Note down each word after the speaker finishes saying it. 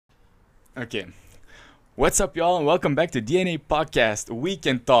Oké. What's up, y'all, and welcome back to DNA Podcast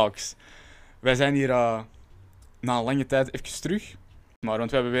Weekend Talks. Wij zijn hier na een lange tijd even terug, want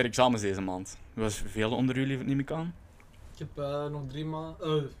we hebben weer examens deze maand. Er was veel onder jullie, neem ik aan. Ik heb nog 3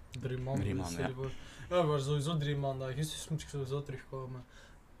 maanden. 3 maanden. 3 maanden, ja. Ja, maar sowieso 3 maanden. Augustus moet ik sowieso terugkomen.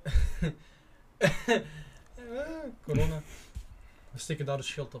 Corona. We steken daar de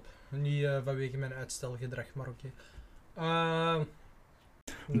schuld op. Niet vanwege mijn uitstelgedrag, maar oké.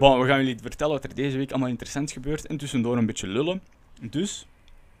 Bon, we gaan jullie vertellen wat er deze week allemaal interessant gebeurt en tussendoor een beetje lullen. Dus,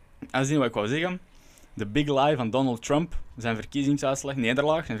 aanzien wat ik wou zeggen, de big lie van Donald Trump, zijn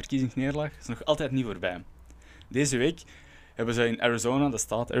verkiezingsnederlaag, is nog altijd niet voorbij. Deze week hebben ze in Arizona, de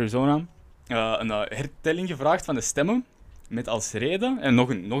staat Arizona, een hertelling gevraagd van de stemmen, met als reden, en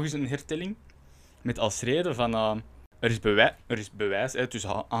nog eens een hertelling, met als reden van, er is bewijs,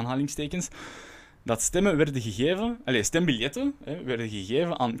 tussen aanhalingstekens, dat stemmen werden gegeven, stembiljetten werden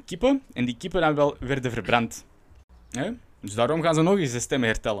gegeven aan kippen, en die kippen dan wel werden verbrand. Dus daarom gaan ze nog eens de stemmen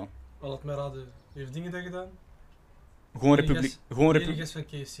hertellen. Laat mij raden. Wie heeft dingen dat gedaan? Gewoon van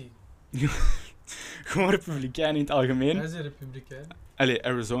KFC. Gewoon republikeinen in het algemeen. Hij is een republikein.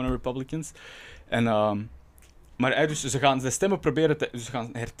 Arizona Republicans. En, maar dus ze gaan de stemmen ze gaan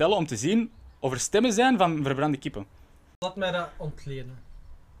hertellen om te zien of er stemmen zijn van verbrande kippen. Laat mij dat ontleden.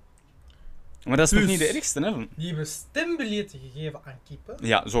 Maar dat is Dus, nog niet de ergste, hè? Die hebben stembiljetten gegeven aan kippen.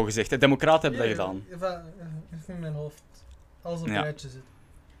 Ja, zo gezegd. De democraten hebben dat gedaan. Even in mijn hoofd. Alles op een Ja. rijtje zit.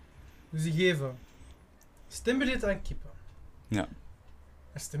 Dus die geven stembiljetten aan kippen. Ja.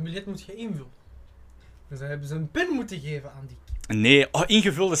 Een stembiljet moet je invullen. Dus dan hebben ze een pen moeten geven aan die kippen. Nee,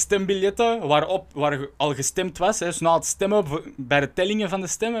 ingevulde stembiljetten waar al gestemd was. Dus na het stemmen, bij de tellingen van de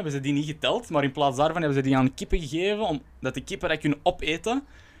stemmen, hebben ze die niet geteld. Maar in plaats daarvan hebben ze die aan kippen gegeven, omdat de kippen dat kunnen opeten.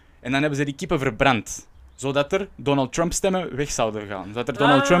 En dan hebben ze die kippen verbrand. Zodat er Donald Trump stemmen weg zouden gaan. Zodat er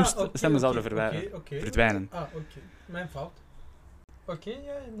Donald Trump stemmen zouden verdwijnen. Oké. Mijn fout. Nee,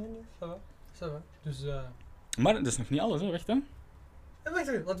 ça va. Ça va. Dus, Maar dat is nog niet alles, hè? Wacht, hè? Wacht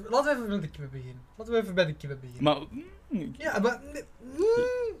even, laten we even met de kippen beginnen. Maar... Ja, maar...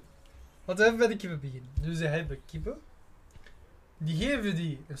 Laten we even bij de kippen beginnen. Dus ze hebben kippen. Die geven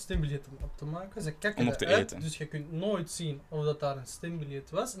die een stembiljet om op te maken. Ze kakken Om op te eruit, eten. dus je kunt nooit zien of dat daar een stembiljet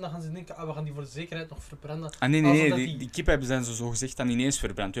was. En dan gaan ze denken, we gaan die voor de zekerheid nog verbranden. Nee. Die kippen zijn zo gezegd dan ineens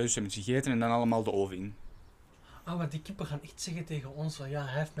verbrand. Dus ze hebben ze gegeten en dan allemaal de oven in. Maar die kippen gaan echt zeggen tegen ons van, ja,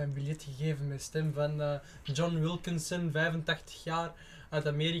 hij heeft mij een biljet gegeven met stem van John Wilkinson, 85 jaar, uit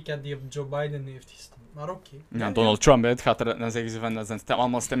Amerika, die op Joe Biden heeft gestemd. Maar oké. Ja, Donald Trump, hè. Dan zeggen ze van, dat zijn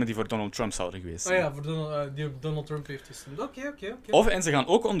allemaal stemmen die voor Donald Trump zouden geweest zijn. Ja, voor die op Donald Trump heeft gestemd. Oké. En ze gaan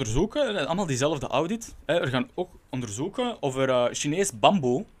ook onderzoeken, allemaal diezelfde audit, er gaan ook onderzoeken of er Chinees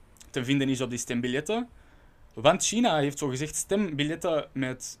bamboe te vinden is op die stembiljetten. Want China heeft zogezegd stembiljetten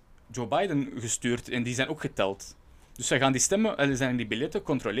met Joe Biden gestuurd en die zijn ook geteld. Dus zij gaan die biljetten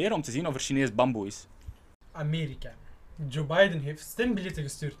controleren om te zien of er Chinees bamboe is. Amerika. Joe Biden heeft stembiljetten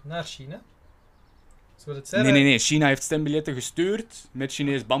gestuurd naar China. Nee. China heeft stembiljetten gestuurd met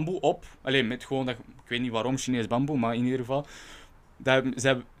Chinees bamboe op. Met gewoon dat... Ik weet niet waarom Chinees bamboe, maar in ieder geval... Ze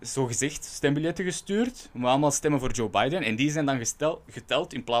hebben zogezegd stembiljetten gestuurd, maar allemaal stemmen voor Joe Biden. En die zijn dan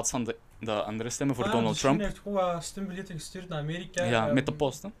geteld in plaats van de andere stemmen voor Donald Trump. China heeft gewoon stembiljetten gestuurd naar Amerika. Ja, met de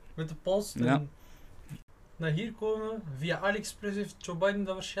post, hè. Met de post. Ja. En naar hier komen. Via AliExpress heeft Joe Biden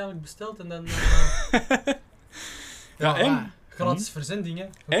dat waarschijnlijk besteld. En dan... gratis verzendingen.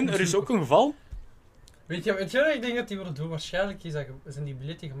 En er is ook een geval... Weet je wat ik denk dat die willen doen? Waarschijnlijk zijn die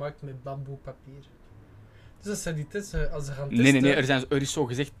biljetten gemaakt met bamboepapier. Dus als ze die testen, als ze gaan testen... Nee, er is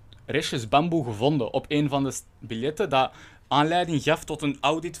zogezegd restjes bamboe gevonden op een van de biljetten dat aanleiding gaf tot een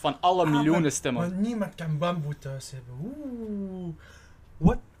audit van alle miljoenen stemmen. Maar niemand kan bamboe thuis hebben.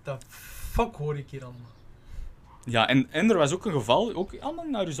 What the fuck hoor ik hier allemaal? Ja, en er was ook een geval, ook allemaal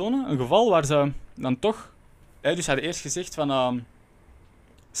in Arizona, een geval waar ze dan toch... dus ze hadden eerst gezegd van...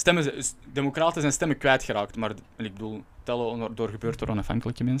 democraten zijn stemmen kwijtgeraakt, maar ik bedoel, tellen gebeurt door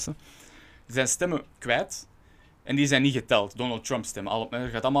onafhankelijke mensen. Die zijn stemmen kwijt en die zijn niet geteld. Donald Trump stemmen.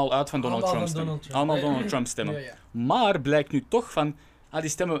 Het gaat allemaal uit van Donald Trump stemmen. Allemaal Donald Trump stemmen. Ja. Maar blijkt nu toch van, die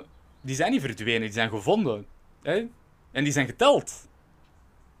stemmen die zijn niet verdwenen, die zijn gevonden. En die zijn geteld.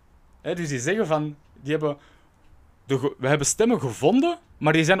 Dus die zeggen van, we hebben stemmen gevonden,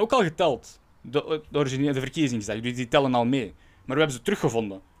 maar die zijn ook al geteld. De verkiezingsdag, die tellen al mee. Maar we hebben ze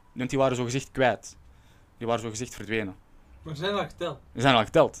teruggevonden. Want die waren zogezegd kwijt. Die waren zogezegd verdwenen. Maar ze zijn al geteld. Ze zijn al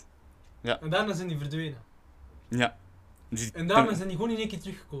geteld. Ja. En daarna zijn die verdwenen. Ja. Dus en daarna zijn die gewoon in één keer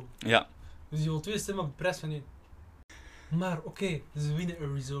teruggekomen. Ja. Dus die wil 2 stemmen op de prijs van 1. Maar oké, ze winnen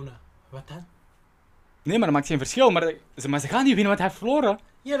Arizona. Wat dan? Nee, maar dat maakt geen verschil. Maar ze gaan niet winnen, want hij heeft verloren.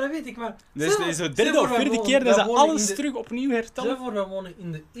 Ja, dat weet ik, maar... Dus het is de derde stel of voor, wij vierde wonen- keer dat wij ze wonen alles in de- terug opnieuw Stel hertellen. voor, wij wonen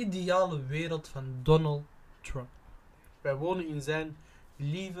in de ideale wereld van Donald Trump. Wij wonen in zijn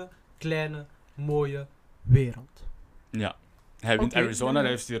lieve, kleine, mooie wereld. Ja. Hij wint Oké, Arizona, nee.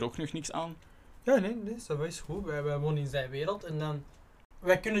 daar heeft hij er ook nog niks aan. Ja, nee, dat is goed. Wij wonen in zijn wereld en dan...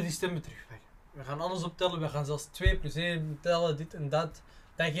 Wij kunnen die stemmen terugleggen. We gaan alles optellen, we gaan zelfs 2 + 1 tellen, dit en dat.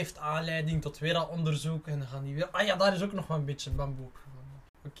 Dat geeft aanleiding tot weer al onderzoek en dan gaan die weer... Ah ja, daar is ook nog wel een beetje bamboe.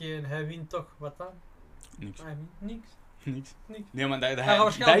 Oké, en hij wint toch, wat dan? Niks. Hij wint niks. Niks. Nee, maar dat gaat is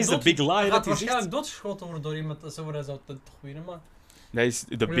waarschijnlijk de big lie Hij dat gaat hij zegt. waarschijnlijk doodgeschoten worden door iemand, dat hij zou het toch winnen, maar... Dat is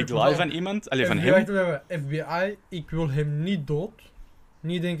de big Ja, lie van iemand. Allee, van FBI, hem. FBI, ik wil hem niet dood.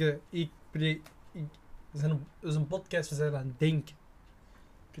 Niet denken, we zijn een podcast, we zijn aan het denken.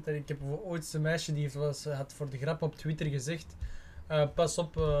 Ik heb ooit een meisje die had voor de grap op Twitter gezegd, pas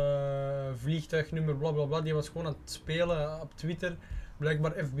op, vliegtuignummer blablabla, die was gewoon aan het spelen op Twitter.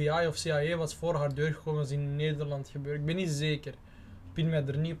 Blijkbaar FBI of CIA was voor haar deur gekomen als in Nederland gebeurt. Ik ben niet zeker. Pin mij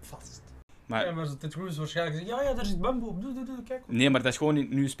er niet op vast. Maar, Ja, maar Ted Cruz waarschijnlijk zegt, ja, daar zit bamboe op, doe, kijk. nee, maar dat is gewoon in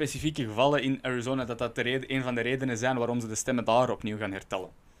nu specifieke gevallen in Arizona dat een van de redenen zijn waarom ze de stemmen daar opnieuw gaan hertellen.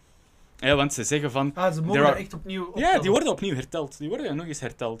 Ja, want ze zeggen van... Ah, ze mogen There er are- echt opnieuw Ja, die worden opnieuw herteld. Die worden nog eens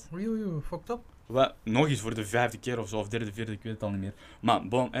herteld. Oei, fucked up. Wat, nog eens voor de 5e keer of zo, of 3e, 4e, ik weet het al niet meer. Maar,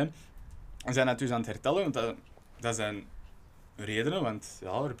 bon, hè. We zijn dat dus aan het hertellen, want dat zijn redenen, want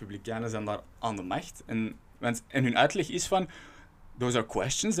ja, republikeinen zijn daar aan de macht. En hun uitleg is van, those are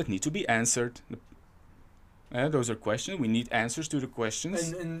questions that need to be answered. Those are questions, we need answers to the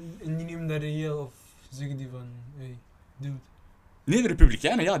questions. En die nemen dat reëel of zeggen die van, hey, dude. Nee, de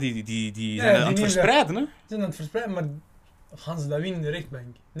republikeinen, ja, die Ja, zijn die aan het nemen verspreiden, hè. Ze zijn aan het verspreiden, maar gaan ze dat winnen in de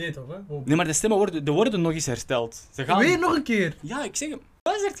rechtbank? Nee toch, hè? Hoop. Nee, maar de stemmen worden nog eens herteld. Ze gaan... Weer nog een keer! Ja, ik zeg hem.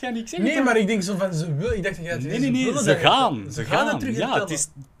 Wat zegt jij niet? Ik zeg het Nee, toch? maar ik denk zo van, ze wil, ik dacht dat jij het Nee, willen ze dat gaan. Ze gaan het terug Ja, hertellen.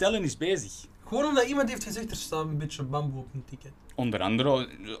 tellen is bezig. Gewoon omdat iemand heeft gezegd, er staat een beetje bamboe op een ticket. Onder andere,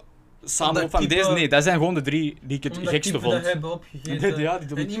 samen Omdat op van kippen- deze... Nee, dat zijn gewoon de 3 die ik het Omdat gekste kippen dat vond. hebben opgegeten. Ja, die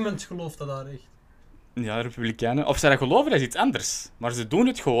doen En het. iemand gelooft dat daar echt. Ja, republikeinen. Of ze dat geloven, dat is iets anders. Maar ze doen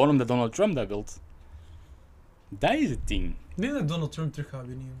het gewoon omdat Donald Trump dat wil. Dat is het ding. Ik denk dat Donald Trump terug gaat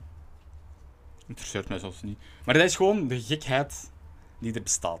winnen. Interesseert mij zelfs niet. Maar dat is gewoon de gekheid die er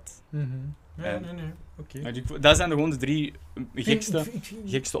bestaat. Ja, En- nee. Oké. Maar dat zijn gewoon de 3 gekste, Ik-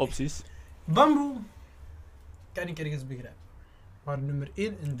 gekste opties. Bamboe kan ik ergens begrijpen. Maar nummer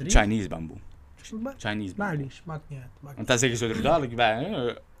 1 en 3... Chinese bamboe. Maar- Chinese Maar bamboe. niet, maakt niet uit. Want dat zeggen ze er duidelijk bij.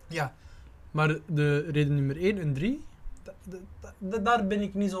 Hè? Ja, maar de reden nummer 1 en 3, daar ben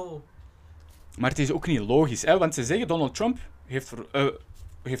ik niet zo... Maar het is ook niet logisch, hè? Want ze zeggen Donald Trump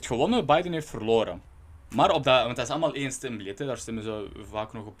heeft gewonnen, Biden heeft verloren. Maar want dat is allemaal één stembiljet, hè? Daar stemmen ze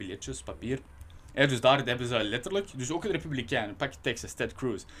vaak nog op biljetjes, papier. Dus daar hebben ze letterlijk, dus ook de Republikeinen, pak Texas, Ted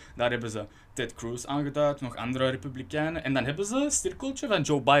Cruz. Daar hebben ze Ted Cruz aangeduid, nog andere Republikeinen. En dan hebben ze een cirkeltje van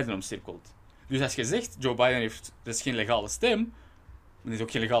Joe Biden omcirkeld. Dus als je zegt, Joe Biden heeft, dat is geen legale stem, dan is het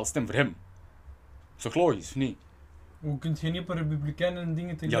ook geen legale stem voor hem. Is toch logisch, of niet? Hoe kun je niet op een republikeinen en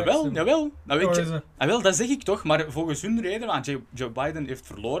dingen tegelijk Jawel, stemmen? jawel. Nou, weet Oh, je, is dat- wel, dat zeg ik toch, maar volgens hun reden, want Joe Biden heeft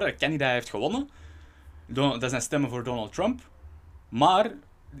verloren, dat kan niet dat hij heeft gewonnen. Dat zijn stemmen voor Donald Trump. Maar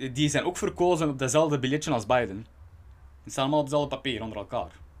die zijn ook verkozen op datzelfde billetje als Biden. Die staan allemaal op hetzelfde papier onder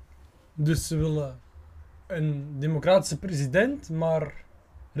elkaar. Dus ze willen een democratische president, maar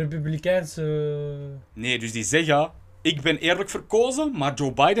republikeinse... Nee, dus die zeggen, ik ben eerlijk verkozen, maar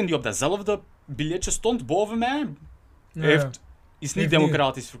Joe Biden, die op datzelfde billetje stond boven mij, Ja, is niet niet-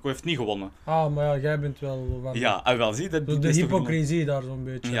 democratisch verkozen, heeft niet gewonnen. Ah, maar ja, jij bent wel van... Ja, wel, zie dat Zo dat de is toch hypocrisie daar zo'n een-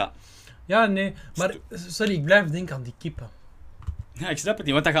 beetje. Ja. Ja, nee, maar sorry, ik blijf denken aan die kippen. Ja, ik snap het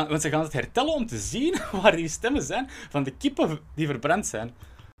niet, want ze gaan het hertellen om te zien waar die stemmen zijn van de kippen die verbrand zijn.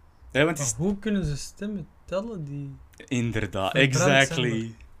 Ja, want het is... Maar hoe kunnen ze stemmen tellen die... Inderdaad, Verbrand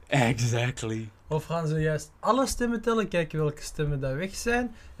exactly. Exactly. Of gaan ze juist alle stemmen tellen, kijken welke stemmen daar weg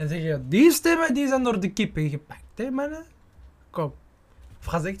zijn, en zeggen, ja, die stemmen die zijn door de kippen gepakt, hè mannen? Kom. Of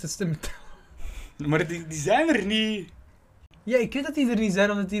gaan ze echt de stemmen tellen? Maar die zijn er niet. Ja, ik weet dat die er niet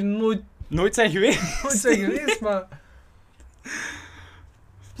zijn, omdat die er nooit Nooit zijn geweest. zijn geweest, maar...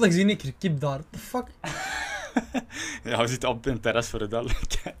 Ik zie een keer kip daar, what the fuck? Ja, we zitten op een terras voor de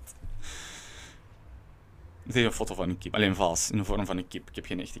duidelijkheid. Het is een foto van een kip. Alleen vaas, in de vorm van een kip. Ik heb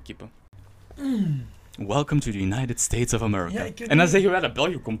geen echte kippen. Welcome to the United States of America. Ja, ik heb en dan die- zeggen wij dat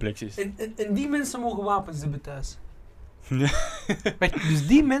België complex is. En die mensen mogen wapens hebben thuis. Ja. Wacht, dus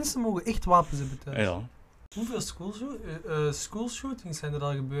die mensen mogen echt wapens hebben thuis. Ja. Hoeveel schoolshootings zijn er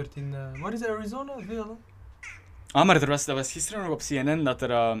al gebeurd in... waar is het, Arizona? Veel, hè? Ah, maar dat was gisteren nog op CNN dat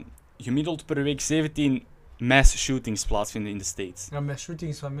er gemiddeld per week 17 mass shootings plaatsvinden in de States. Ja, met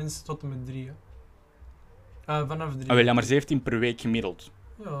shootings van mensen tot en met 3. Vanaf 3. Ah, wel, ja, maar 17 per week gemiddeld.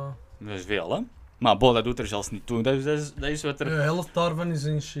 Ja. Dat is veel, hè? Maar bon, dat doet er zelfs niet toe. Dat is wat De er, helft daarvan is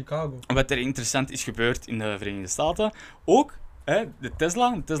in Chicago. wat er interessant is gebeurd in de Verenigde Staten. Ook hè, de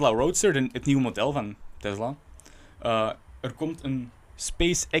Tesla Roadster, het nieuwe model van Tesla. Er komt een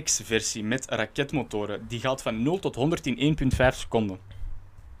SpaceX-versie met raketmotoren. Die gaat van 0 tot 100 in 1,5 seconden.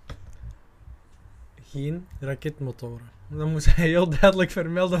 Geen raketmotoren. Dan moest hij heel duidelijk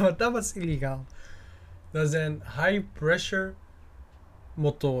vermelden, want dat was illegaal. Dat zijn high-pressure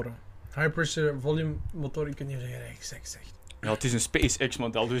motoren. High-pressure volume motoren, ik weet niet of je exact zegt. Ja, het is een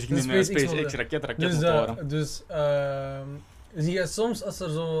SpaceX-model, dus ik Een neem een SpaceX SpaceX-raketmotoren. Dus zie je soms als er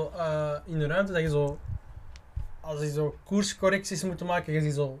zo in de ruimte dat je zo, als je zo koerscorrecties moet maken, je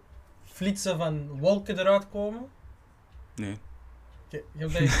ziet zo flitsen van wolken eruit komen. Nee. Je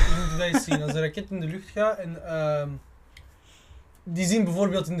moet dat eens zien. Als een raket in de lucht gaat en die zien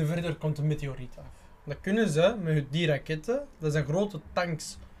bijvoorbeeld in de verte, er komt een meteoriet af. Dat kunnen ze met die raketten, dat zijn grote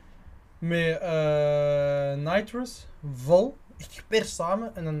tanks met nitrous vol, echt geperst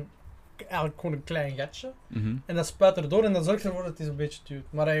samen en dan eigenlijk gewoon een klein gatje. Mhm. En dat spuit erdoor en dat zorgt ervoor dat het een beetje duurt.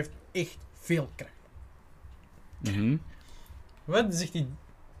 Maar hij heeft echt veel kracht. Mhm. Wat zegt hij?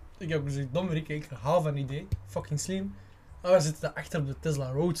 Ik heb gezegd, dommerik, ik hou van idee. Fucking slim. Maar we zitten achter op de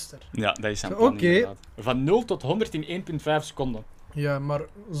Tesla Roadster. Ja, dat is zijn Oké. plan inderdaad. Van 0 tot 100 in 1,5 seconden. Ja, maar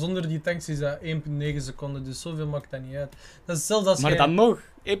zonder die tanks is dat 1,9 seconden, dus zoveel maakt dat niet uit. Dat is hetzelfde als Maar jij... dan nog,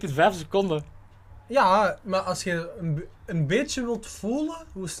 1,5 seconden. Ja, maar als je een beetje wilt voelen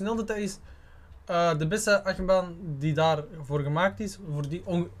hoe snel dat is... de beste achtbaan die daarvoor gemaakt is, voor die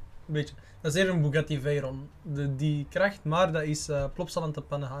een beetje... Dat is eerder een Bugatti Veyron. Die kracht, maar dat is plopsal aan te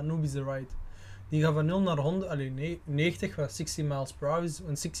pannen. Anubis the Ride. Die gaat van 0 naar 100, nee, 90, wat 60 miles per hour is.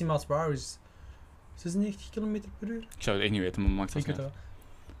 En 60 miles per hour is 96 km per uur. Ik zou het echt niet weten, maar maakt dat Ik weet niet het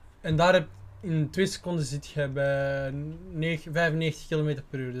wel. En daar heb in 2 seconden zit je bij 95 km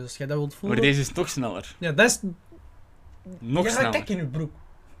per uur. Dus als jij dat wilt voelen... Maar deze is toch sneller. Ja, dat is... Nog je gaat sneller. kijken in je broek.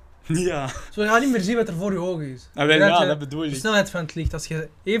 Ja. Zo, je gaat niet meer zien wat er voor je ogen is. Ah, wel, Dat ja, je- dat bedoel De ik. snelheid van het licht. Als je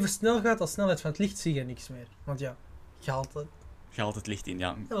even snel gaat als de snelheid van het licht, zie je niks meer. Want ja, je haalt het. Je haalt het licht in,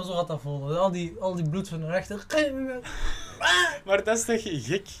 ja. Ja, zo gaat dat voelen. Al die bloed van de rechter. Maar dat is toch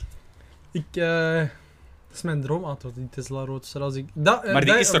gek? Dat is mijn droomauto, die Tesla Roadster. Als ik, dat, Maar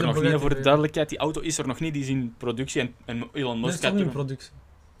die dat is op er de nog niet, Bugatti hè, voor de Veyron. duidelijkheid. Die auto is er nog niet, die is in productie en Elon Dat is Musk toch gaat niet in doen. productie?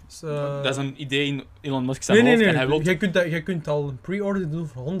 Dus, Dat is een idee in Elon Musk zijn nee, nee, hoofd nee. en hij wil... Jij kunt al een pre-order doen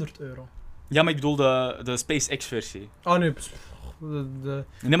voor €100. Ja, maar ik bedoel de SpaceX-versie. Oh nee,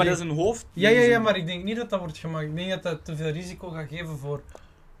 Nee, maar dat is een hoofd. Ja, maar ik denk niet dat dat wordt gemaakt. Ik denk dat dat te veel risico gaat geven voor...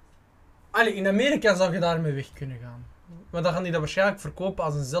 Allee, in Amerika zou je daarmee weg kunnen gaan. Maar dan gaan die dat waarschijnlijk verkopen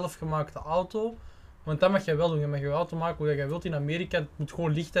als een zelfgemaakte auto. Want dat mag je wel doen. Je mag je auto maken hoe je wilt in Amerika. Het moet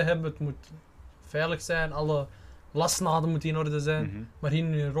gewoon lichten hebben, het moet veilig zijn, alle lasnaden moeten in orde zijn. Mhm. Maar hier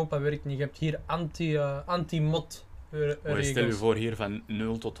in Europa werkt niet. Je hebt hier anti-mod Maar stel je regels. voor hier van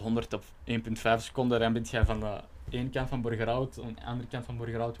 0 tot 100 op 1,5 seconden, dan ben je van de ene kant van Borgerhout aan de andere kant van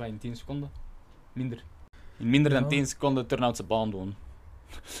Borgerhout in 10 seconden. Minder. In minder dan Ja. 10 seconden turn-outse baan doen.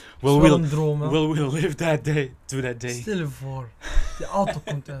 Dat is wel een droom, hè. We'll live that day to that day. Stel je voor, die auto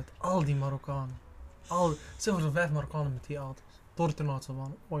komt uit. Al die Marokkanen. Zeg maar zo'n 5 Marokkanen met die auto's. Door het eruit te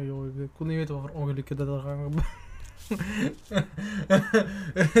gaan. Oei, ik kon niet weten wat voor ongelukken dat er gaan gebeuren.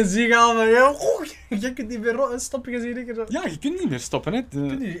 Zie je allemaal, ja, je kunt niet meer stoppen gezien. Ik zo. Ja, je kunt niet meer stoppen, hè. Je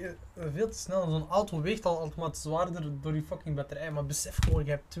kunt niet, veel te snel. Zo'n auto weegt al automatisch zwaarder door die fucking batterij. Maar besef gewoon, je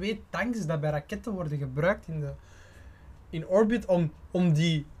hebt 2 tanks dat bij raketten worden gebruikt in orbit om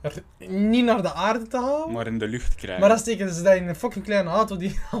die niet naar de aarde te halen. Maar in de lucht krijgen. Maar dan steken ze dat in een fucking kleine auto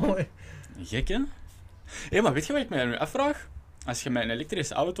die... Gek, hè? Hé, maar weet je wat ik mij nu afvraag? Als je met een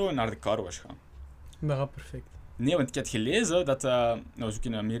elektrische auto naar de carwash gaat. Dat gaat perfect. Nee, want ik had gelezen dat... nou, was ook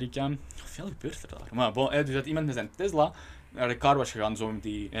in Amerika... Veel gebeurt er daar. Maar bon, dus dat iemand met zijn Tesla naar de carwash gegaan, zo met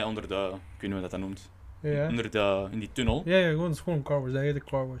die... onder de... Kunnen we dat noemt? Ja. In die tunnel. Ja, gewoon, het is gewoon een car wash. Dat heet een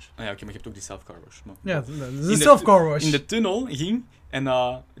car wash. Ah ja, oké, maar je hebt ook die self-carwash. Maar... Ja, dat is In een de- self-car wash. In de tunnel ging en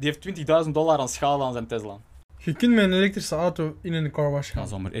die heeft $20.000 aan schade aan zijn Tesla. Je kunt met een elektrische auto in een car wash Dat gaan.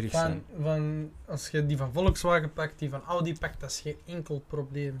 zal maar erg zijn. Als je die van Volkswagen pakt, die van Audi pakt, dat is geen enkel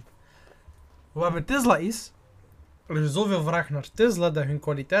probleem. Wat bij Tesla is, er is zoveel vraag naar Tesla dat hun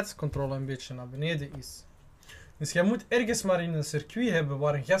kwaliteitscontrole een beetje naar beneden is. Dus jij moet ergens maar in een circuit hebben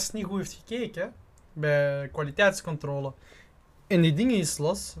waar een gast niet goed heeft gekeken, hè, bij kwaliteitscontrole. En die dingen is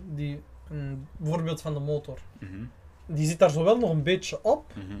los, een voorbeeld van de motor. Mhm, Die zit daar zo wel nog een beetje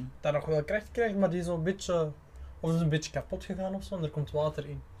op, mhm. dat nog wel kracht krijgt, maar die is zo'n beetje, of is een beetje kapot gegaan of zo, en er komt water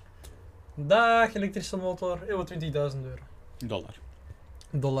in. Dag, elektrische motor, eeuw €20.000. Dollar.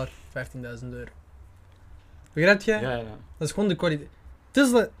 Dollar, €15.000. Begrijp je? Ja. Dat is gewoon de kwaliteit.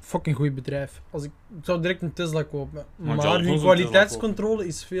 Tesla, fucking goed bedrijf. Ik zou direct een Tesla kopen. Maar Maar ik zou hun gewoon zo'n kwaliteitscontrole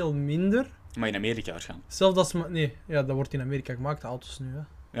is veel minder. Maar in Amerika waarschijnlijk. Zelfs als nee, ja, dat wordt in Amerika gemaakt, de auto's nu. Hè.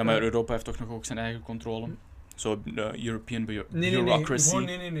 Ja, maar Europa heeft toch nog ook zijn eigen controle. Zo, de European Nee, bureaucracy. gewoon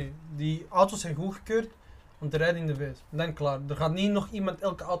nee. Die auto's zijn goedgekeurd om te rijden in de VS. Dan klaar. Er gaat niet nog iemand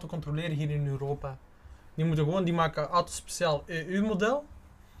elke auto controleren hier in Europa. Die maken auto's speciaal EU-model.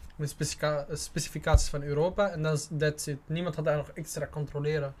 Met specificaties van Europa. En that's it. Niemand gaat daar nog extra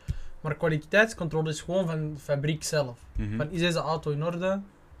controleren. Maar kwaliteitscontrole is gewoon van de fabriek zelf. Mhm. Van, is deze auto in orde?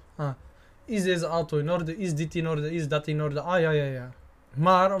 Is deze auto in orde? Is dit in orde? Is dat in orde? Ja.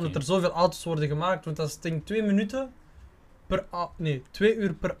 Maar omdat Oké. er zoveel auto's worden gemaakt, want dat is denk ik 2 minuten per 2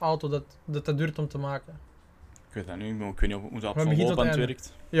 uur per auto dat duurt om te maken. Ik weet dat nu, maar ik weet niet hoe dat Van van begin tot loopband einde.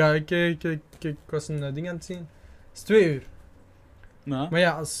 werkt. Ja, ik was een ding aan het zien. Het is 2 uur. Ja. Maar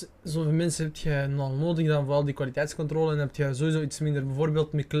ja, als zoveel mensen heb je nog nodig dan voor al die kwaliteitscontrole en heb je sowieso iets minder.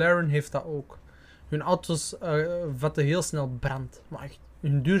 Bijvoorbeeld McLaren heeft dat ook. Hun auto's vatten heel snel brand. Maar echt,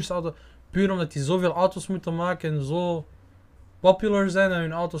 hun duurste auto, puur omdat die zoveel auto's moeten maken en zo popular zijn dat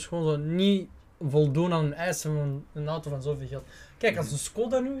hun auto's gewoon zo niet voldoen aan hun eisen van een auto van zoveel geld. Kijk, als een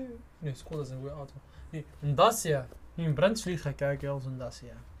Skoda nu... Nee, Skoda is een goede auto. Nee, een Dacia nu in brand vliegt, ga ik kijken als een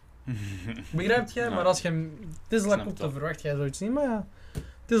Dacia. Begrijp je? Ja. Maar als je een Tesla Snap koopt, dat. dan verwacht jij zoiets niet. Maar ja,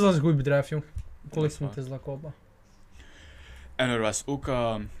 Tesla is een goed bedrijf, jong. Ik wil Dat echt is een waar. Tesla kopen. En er was ook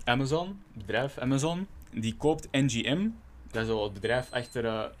Amazon, het bedrijf Amazon, die koopt NGM. Dat is al het bedrijf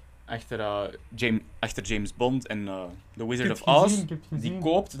achter James Bond en The Wizard of Oz. Die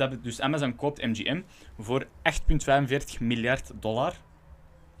koopt, dus Amazon koopt MGM voor $8,45 miljard.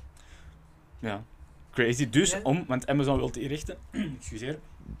 Ja, crazy. Dus, Ja. want Amazon wil die richten, excuseer,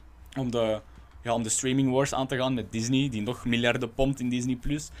 om de streaming wars aan te gaan met Disney, die nog miljarden pompt in Disney+.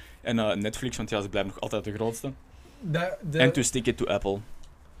 En Netflix, want ja, ze blijven nog altijd de grootste. En to stick it to Apple.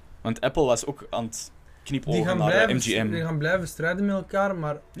 Want Apple was ook aan het die knipogen gaan, naar blijven, MGM. die gaan blijven strijden met elkaar,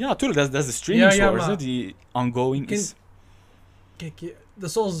 maar Ja, tuurlijk, dat is de streaming Ja, wars maar- hè, die ongoing Kind- is. kijk, dat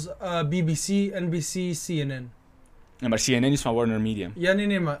is zoals BBC, NBC, CNN. Ja, maar CNN is van Warner Media. Ja,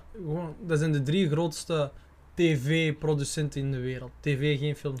 nee, maar gewoon, dat zijn de 3 grootste tv-producenten in de wereld. TV,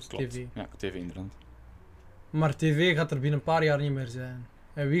 geen films, Klopt. tv. Ja, tv inderdaad. Maar tv gaat er binnen een paar jaar niet meer zijn.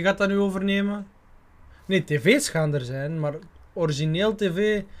 En wie gaat dat nu overnemen? Nee, tv's gaan er zijn, maar origineel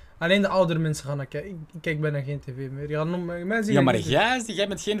tv, alleen de oudere mensen gaan naar kijken. Ik kijk bijna geen tv meer. Ja, mij zie Ja, je maar niet- jij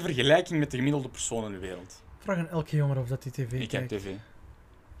bent geen vergelijking met de gemiddelde persoon in de wereld. Vraag aan elke jongere of dat die tv Ik kijk kijkt. tv.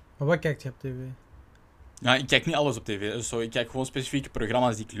 Maar wat kijkt je op tv? Ja, ik kijk niet alles op tv. Dus zo, ik kijk gewoon specifieke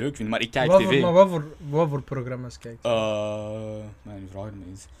programma's die ik leuk vind, maar ik kijk Wat tv. voor, maar wat voor programma's kijkt je? Mijn vraag me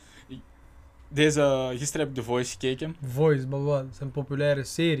eens. Gisteren heb ik The Voice gekeken. Voice, maar wat? Dat zijn populaire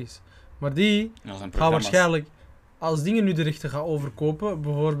series. Maar die Ja, dat zijn gaan programma's. waarschijnlijk, als dingen nu de rechten gaan overkopen,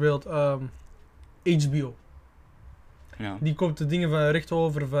 bijvoorbeeld HBO. Ja. Die koopt de dingen van recht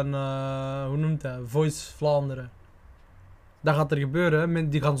over van, hoe noemt dat? Voice Vlaanderen. Dat gaat er gebeuren. Hè.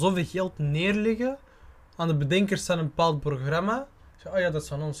 Die gaan zoveel geld neerleggen aan de bedenkers van een bepaald programma. Zeg, oh ja, dat is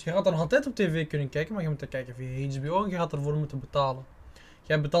van ons. Je gaat dan nog altijd op tv kunnen kijken, maar je moet dat kijken via HBO en je gaat ervoor moeten betalen.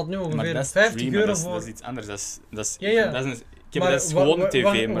 Jij betaalt nu Maar ongeveer dat is €50 streamen, dat voor... is iets anders. Dat is, Ja. Dat is ik heb Maar dat is wa- gewoon wa- tv,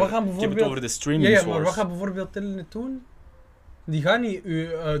 wa- maar wat gaan ik heb het bijvoorbeeld- over de Ja, streaming ja, maar wars. wat gaat bijvoorbeeld Telenet doen? Die gaan niet u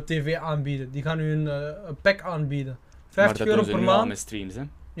tv aanbieden. Die gaan u een pack aanbieden. Maar €50 dat doen ze per nu al maand. met streams, hè.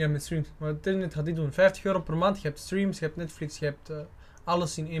 Ja, met streams. Maar Telenet gaat dit doen. €50 per maand. Je hebt streams, je hebt Netflix, je hebt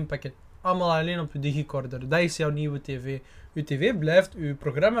alles in één pakket. Allemaal alleen op je digicorder. Dat is jouw nieuwe tv. Uw tv blijft, uw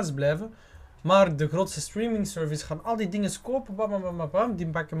programma's blijven. Maar de grootste streaming service gaan al die dingen kopen. Bam, bam, bam, bam, bam. Die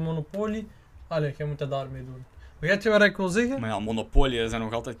pakken monopolie. Allee, jij moet dat daarmee doen. Begrijp je wat ik wil zeggen? Maar ja, monopolie zijn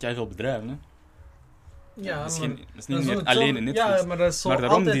nog altijd keiveel bedrijven, hè. Ja, dat is, maar- dat is dat niet is meer zo- alleen in Netflix. Ja, maar dat is zo maar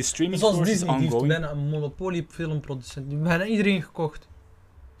daarom, altijd... die streaming Zoals wars is Disney, die heeft ongoing. bijna een monopolie op filmproducent. Die heeft bijna iedereen gekocht.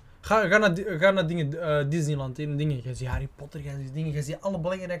 Ga naar dingen, Disneyland in dingen. Je ziet Harry Potter, je ziet dingen, je ziet alle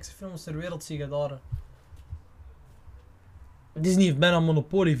belangrijkste films ter wereld, zie je daar. Disney heeft bijna een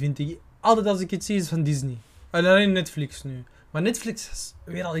monopolie, vind ik. Altijd als ik iets zie is van Disney. En alleen Netflix nu. Maar Netflix is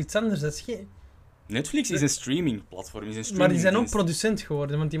weer al iets anders. Dat is geen... Netflix is een streamingplatform, is een Maar die zijn ook streamingdienst. producent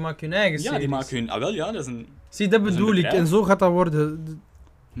geworden, want die maken hun eigen Ja, series. die maken hun... Ah, wel, ja, dat is een... Zie, dat dat is een bedoel ik. bedrijf. En zo gaat dat worden.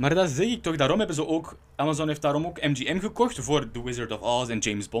 Maar dat zeg ik toch, daarom hebben ze ook... Amazon heeft daarom ook MGM gekocht, voor The Wizard of Oz en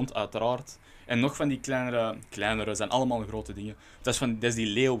James Bond, uiteraard. En nog van die kleinere zijn allemaal grote dingen. Dat is die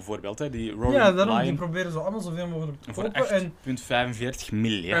leeuw bijvoorbeeld, hè, die Roaring Ja, daarom die Lion. proberen zo allemaal zoveel mogelijk te Voor kopen. En $8,45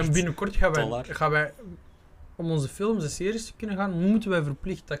 miljard. binnenkort gaan wij om onze films en series te kunnen gaan, moeten wij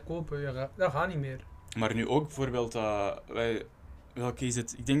verplicht dat kopen. Ja, dat gaat niet meer. Maar nu ook bijvoorbeeld, welke is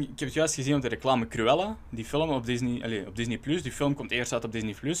het? Ik heb het juist gezien op de reclame Cruella, die film op Disney Plus. Die film komt eerst uit op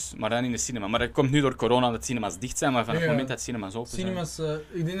Disney Plus, maar dan in de cinema. Maar dat komt nu door corona dat cinemas dicht zijn, maar van het moment dat cinemas open zijn.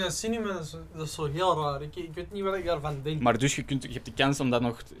 Ik denk dat cinemas, dat is zo heel raar. Ik weet niet wat ik daarvan denk. Maar dus je hebt de kans om dat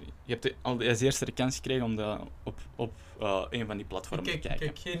nog, je hebt als eerste de kans gekregen om dat op een van die platformen te kijken. Ik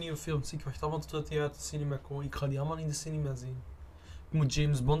kijk geen nieuwe films, ik wacht allemaal tot die uit de cinema komen. Ik ga die allemaal in de cinema zien. Ik moet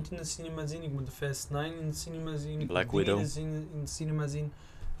James Bond in de cinema zien, ik moet The Fast 9 in de cinema zien, Black Widow in de cinema zien.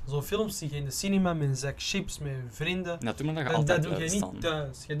 Zo'n films zie je in de cinema met een zak chips, met vrienden. Natuurlijk, dat gaat altijd dat doe je blijven niet staan.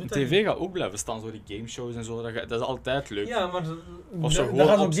 thuis. Je doet De tv gaat ook blijven staan, zo die gameshows en zo, dat is altijd leuk. Ja, maar Of zo dat gewoon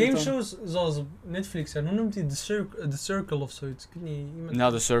gaat op opzitten. gameshows zoals op Netflix zijn. Hoe noemt hij? The Circle of zoiets. Ik weet niet. Iemand... Ja,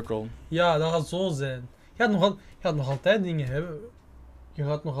 The Circle. Ja, dat gaat zo zijn. Je gaat nog altijd dingen hebben. Je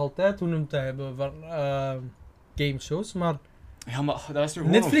gaat nog altijd, hoe noemt hij, hebben van gameshows, maar... Ja, maar dat is nu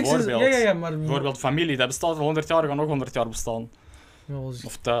gewoon Netflix een voorbeeld. ja, maar... Bijvoorbeeld familie, dat bestaat al 100 jaar, gaat nog 100 jaar bestaan. Ja,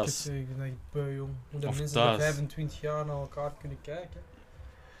 Of thuis. Ik ben echt beu, jong. Hoe dat Of mensen thuis. na 25 jaar naar elkaar kunnen kijken.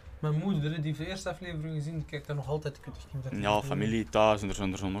 Mijn moeder, die heeft de eerste aflevering gezien, kijkt daar nog altijd kuttig in. Ja, familie, thuis en er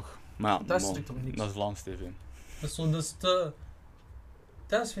zijn er zo nog. Maar ja, Dat is bon, toch niks. dat is Vlaams TV. Dat is te...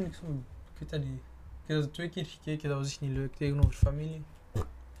 Thuis vind ik zo... Ik weet dat niet. Ik heb dat 2 keer gekeken, dat was echt niet leuk. Tegenover familie.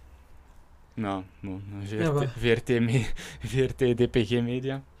 Nou, bon, Ja, maar- VRT DPG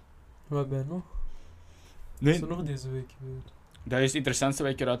Media. Wat ben je nog? Nee, Wat is er nog deze week gebeurd? dat is het interessantste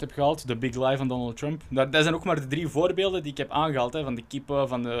wat ik eruit heb gehaald. De Big Lie van Donald Trump. Dat zijn ook maar de 3 voorbeelden die ik heb aangehaald. Hè, van de kippen,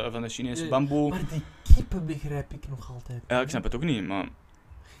 van de Chinese bamboe. Maar die kippen begrijp ik nog altijd. Ja, ik snap het ook niet, maar...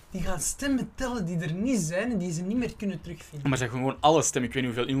 Die gaan stemmen tellen die er niet zijn en die ze niet meer kunnen terugvinden. Maar ze gaan gewoon alle stemmen, ik weet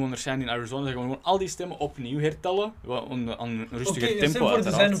niet hoeveel inwoners zijn in Arizona, ze gaan gewoon al die stemmen opnieuw hertellen. Aan een rustiger Oké, tempo stel voor, er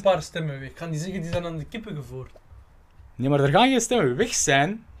uiteraard. zijn een paar stemmen weg. Gaan die zeggen, die zijn aan de kippen gevoerd. Nee, maar er gaan geen stemmen weg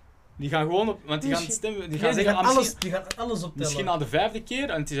zijn. Die gaan gewoon op... Want die gaan stemmen... Die gaan Ja, zeggen... die gaan alles optellen. misschien na de 5e keer,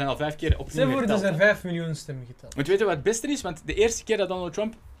 en die zijn al 5 keer opnieuw Stel voor, er herteld. zijn 5 miljoen stemmen geteld. Want weet je wat het beste is? Want de eerste keer dat Donald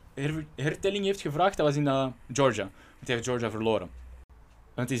Trump hertelling heeft gevraagd, dat was in Georgia. Want hij heeft Georgia verloren.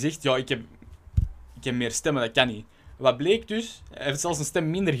 Want hij zegt, ja, ik heb meer stemmen, dat kan niet. Wat bleek dus? Hij heeft zelfs een stem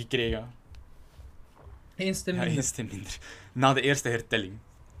minder gekregen. 1 stem Ja, minder. 1 stem minder. Na de eerste hertelling.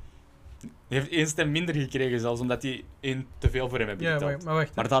 Hij heeft 1 stem minder gekregen, zelfs omdat hij 1 te veel voor hem hebben Ja, geteld. maar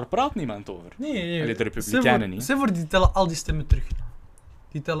wacht. Maar daar praat niemand over. Nee. Allee, de Republikeinen niet. Stel voor, die tellen al die stemmen terug na.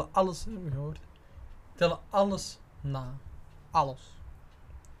 Die tellen alles, heb je gehoord? Die tellen alles na. Alles.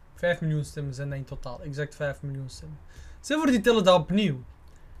 5 miljoen stemmen zijn dat in totaal. Exact 5 miljoen stemmen. Stel voor, die tellen dat opnieuw.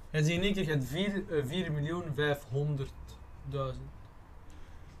 En zie je in één keer gaat 4.500.000.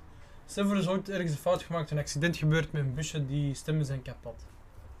 Stel voor, er is ooit ergens een fout gemaakt, een accident gebeurt met een busje, die stemmen zijn kapot.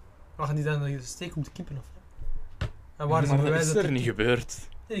 Maar gaan die dan steken op de kippen of wat? En waar is maar het dat bewijs is dat er de niet kip- gebeurd.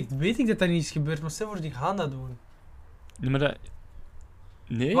 Ik weet ik dat dat niet is gebeurd, maar stel voor, die gaan dat doen. Nee, maar dat...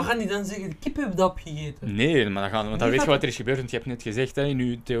 Nee? Wat gaan die dan zeggen? De kippen hebben dat opgegeten. Nee, maar dan gaan, want dan Wie weet je gaat wat er is gebeurd. Want je hebt net gezegd, hè, in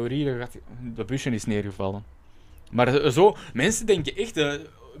je theorie, dat busje is neergevallen. Maar zo, mensen denken echt,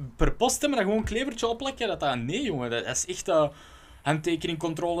 per post stemmen dat gewoon een klevertje opplakken. Nee, jongen, dat is echt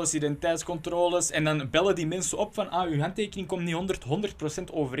handtekeningcontroles, identiteitscontroles. En dan bellen die mensen op van, uw handtekening komt niet 100%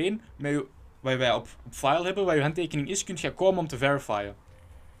 overeen met wat wij op file hebben, wat uw handtekening is, kun je komen om te verifyen.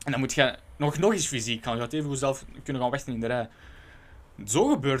 En dan moet je nog eens fysiek gaan. Je gaat even goed zelf kunnen gaan wachten in de rij. Zo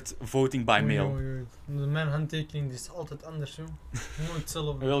gebeurt voting by mail. Oei, oei, oei. Mijn handtekening die is altijd anders, joh. Nooit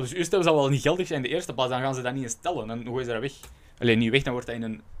hetzelfde. Wel, dus uw stem zal wel niet geldig zijn in de eerste plaats, dan gaan ze dat niet eens tellen. Dan gooien ze dat weg. Alleen niet weg, dan wordt dat in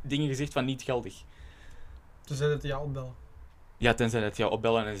een dingen gezegd van niet geldig. Toen zei dat jou opbellen. Ja, tenzij dat jou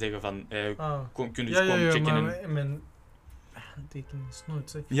opbellen en zeggen van, kun je eens komen checken. maar mijn handtekening is nooit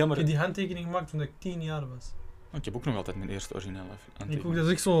zo. Ja, maar Ik heb die handtekening gemaakt toen ik 10 jaar was. ik heb ook nog altijd mijn eerste originele Ik ook, handtekening. dat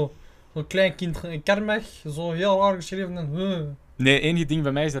is echt zo'n klein kind, een Kermeg, zo heel raar geschreven en... Nee, enige ding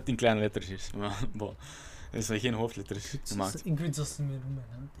bij mij is dat het in kleine letters is. Maar, bon, er zijn geen hoofdletters gemaakt. Ik weet zelfs niet meer hoe mijn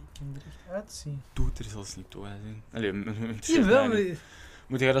handtekening er echt uitziet. Doet er zelfs niet toe. Allee, Jawel,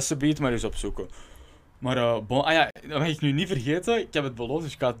 moet je dat subiet maar eens opzoeken. Maar, bon, ja, dat mag ik nu niet vergeten. Ik heb het beloofd,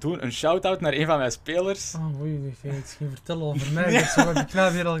 dus ik ga het doen. Een shout-out naar een van mijn spelers. Oh, oei, ik ga iets gaan vertellen over mij. Dat heb ik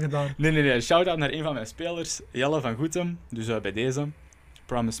nou weer al gedaan. Nee. Een shout-out naar een van mijn spelers, Jelle van Goetem. Dus bij deze.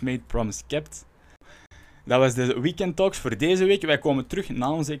 Promise made, promise kept. Dat was de Weekend Talks voor deze week. Wij komen terug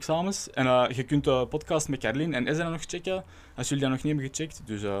na onze examens. En je kunt de podcast met Carlien en Ezra nog checken, als jullie dat nog niet hebben gecheckt.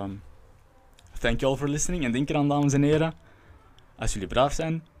 Dus, thank you all for listening. En denk eraan, dames en heren, als jullie braaf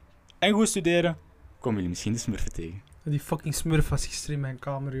zijn en goed studeren, komen jullie misschien de smurfen tegen. Die fucking smurf was gisteren in mijn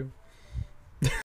kamer, joh.